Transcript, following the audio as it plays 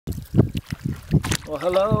Well,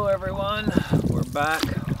 hello everyone. We're back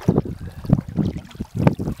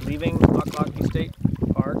leaving Ochlockonee State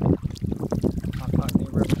Park,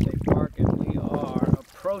 Ochlockonee River State Park, and we are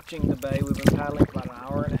approaching the bay. We've been paddling for about an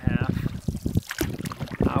hour and a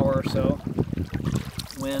half, hour or so.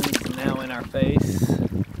 Wind's now in our face,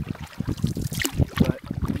 but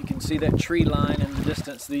you can see that tree line in the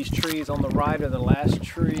distance. These trees on the right are the last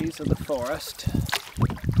trees of the forest.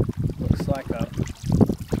 Looks like a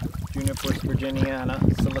Juniperus virginiana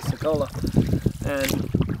silicicola, and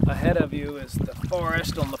ahead of you is the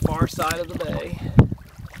forest on the far side of the bay.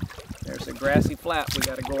 There's a grassy flat we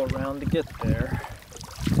got to go around to get there.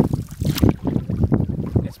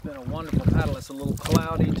 It's been a wonderful paddle. It's a little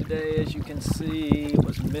cloudy today, as you can see. It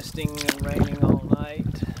was misting and raining all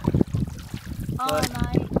night.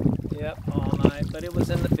 Yep, all night, but it was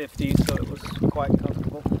in the 50s, so it was quite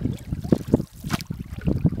comfortable.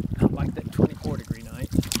 Not like that 24-degree night,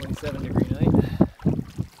 27-degree night.